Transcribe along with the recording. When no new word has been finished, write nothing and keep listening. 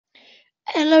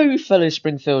Hello, fellow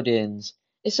Springfieldians.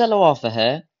 It's Ello Arthur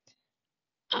here,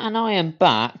 and I am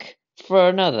back for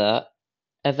another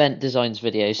event designs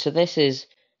video. So this is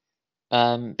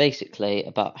basically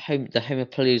about the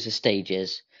Homerpalooza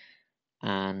stages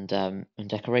and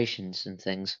decorations and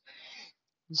things.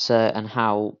 So and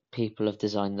how people have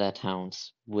designed their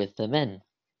towns with them in.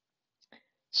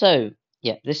 So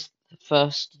yeah, this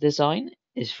first design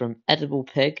is from Edible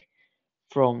Pig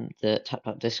from the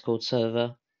Tap Discord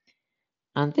server.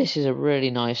 And this is a really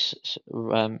nice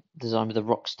design with a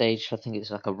rock stage. I think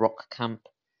it's like a rock camp.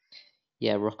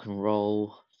 Yeah, rock and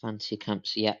roll, fancy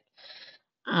camps, yeah.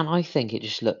 And I think it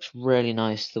just looks really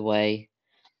nice the way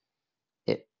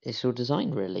it's all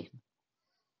designed, really.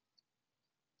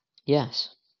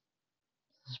 Yes,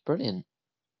 it's brilliant.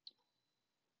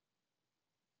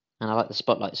 And I like the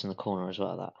spotlights in the corner as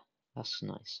well, that's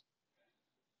nice.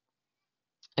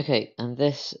 Okay, and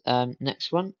this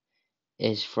next one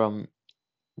is from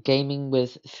Gaming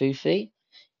with Foofy,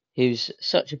 who's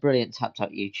such a brilliant tap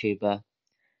YouTuber.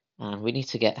 And we need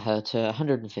to get her to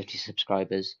 150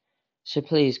 subscribers, so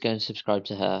please go and subscribe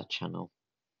to her channel.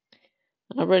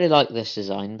 And I really like this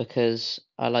design because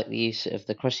I like the use of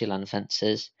the Krusty Land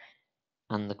fences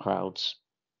and the crowds,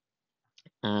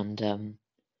 and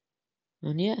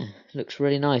yeah, it looks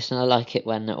really nice, and I like it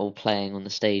when they're all playing on the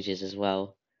stages as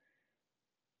well.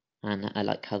 And I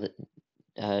like how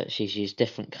she's used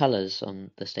different colours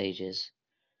on the stages,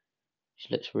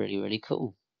 which looks really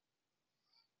cool.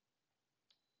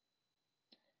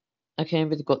 Okay, and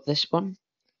we've got this one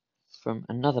from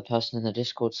another person in the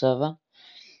Discord server,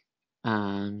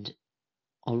 and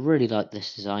I really like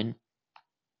this design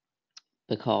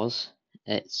because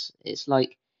it's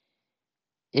like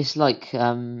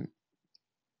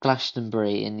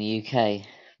Glastonbury in the UK,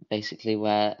 basically,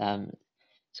 where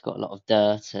it's got a lot of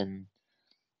dirt and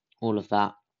all of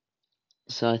that.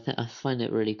 So I find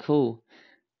it really cool,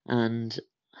 and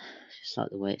just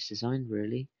like the way it's designed,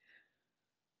 really.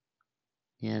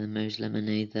 Yeah, the Moe's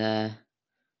lemonade there,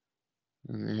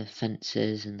 and the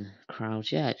fences and the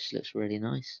crowds. Yeah, it just looks really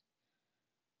nice.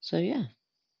 So yeah.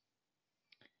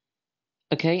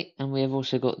 Okay, and we have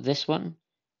also got this one.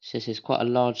 So this is quite a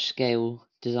large scale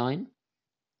design,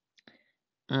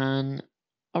 and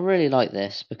I really like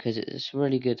this because it's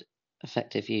really good,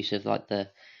 effective use of like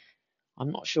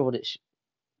I'm not sure what it's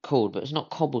called, but it's not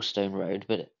cobblestone road,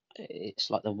 but it's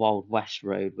like the Wild West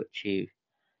road, which you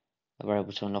were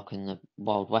able to unlock in the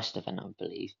Wild West event, I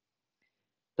believe.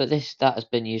 But that has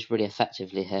been used really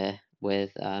effectively here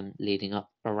with leading up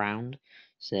around.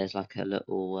 So there's like a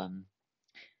little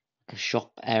like a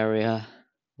shop area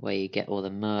where you get all the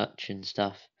merch and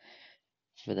stuff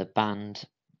for the band,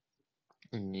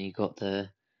 and you got the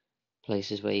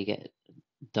places where you get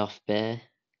Duff beer,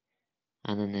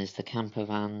 and then there's the camper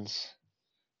vans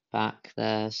back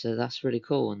there. So that's really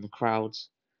cool, and the crowds.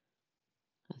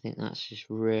 I think that's just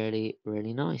really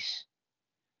nice.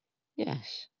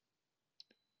 Yes.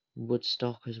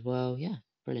 Woodstock as well. Yeah,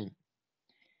 brilliant.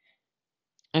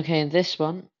 Okay, and this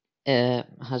one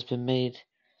has been made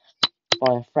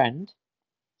by a friend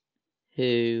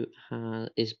who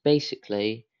is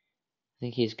basically, I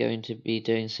think he's going to be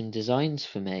doing some designs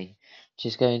for me, which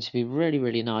is going to be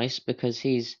really nice because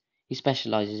he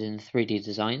specializes in 3D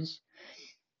designs.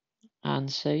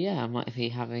 And so yeah, I might be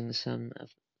having some of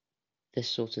this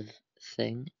sort of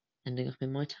thing ending up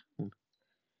in my town.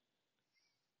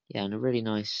 Yeah, in a really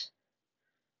nice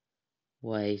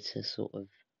way to sort of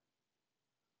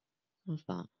have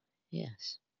that.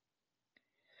 Yes.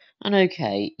 And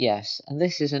okay, yes, and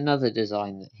this is another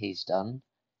design that he's done,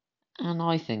 and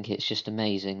I think it's just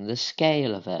amazing. The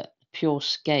scale of it, the pure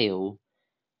scale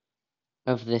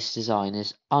of this design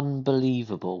is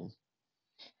unbelievable.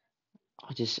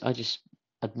 I just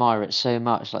admire it so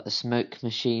much, like the smoke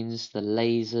machines, the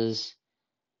lasers.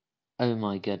 Oh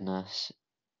my goodness,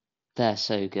 they're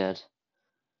so good.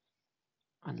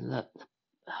 And look,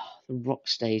 the rock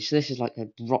stage. So this is like a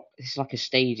rock. It's like a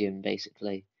stadium,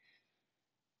 basically.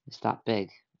 It's that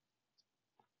big,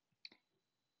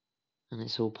 and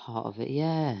it's all part of it.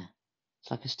 Yeah, it's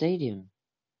like a stadium.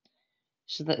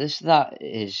 So that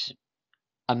is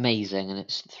amazing, and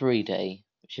it's 3D,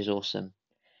 which is awesome.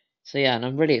 So yeah, and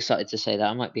I'm really excited to say that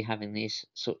I might be having these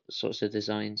sorts of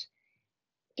designs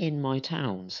in my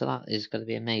town. So that is going to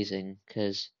be amazing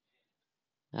because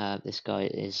this guy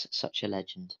is such a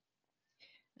legend.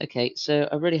 Okay, so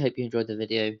I really hope you enjoyed the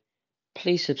video.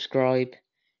 Please subscribe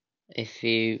if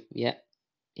you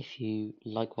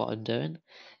like what I'm doing,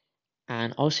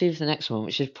 and I'll see you for the next one,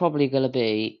 which is probably going to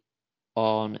be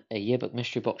on a yearbook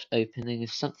mystery box opening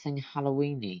of something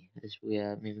Halloweeny as we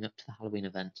are moving up to the Halloween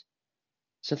event.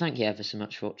 So thank you ever so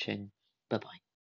much for watching. Bye bye.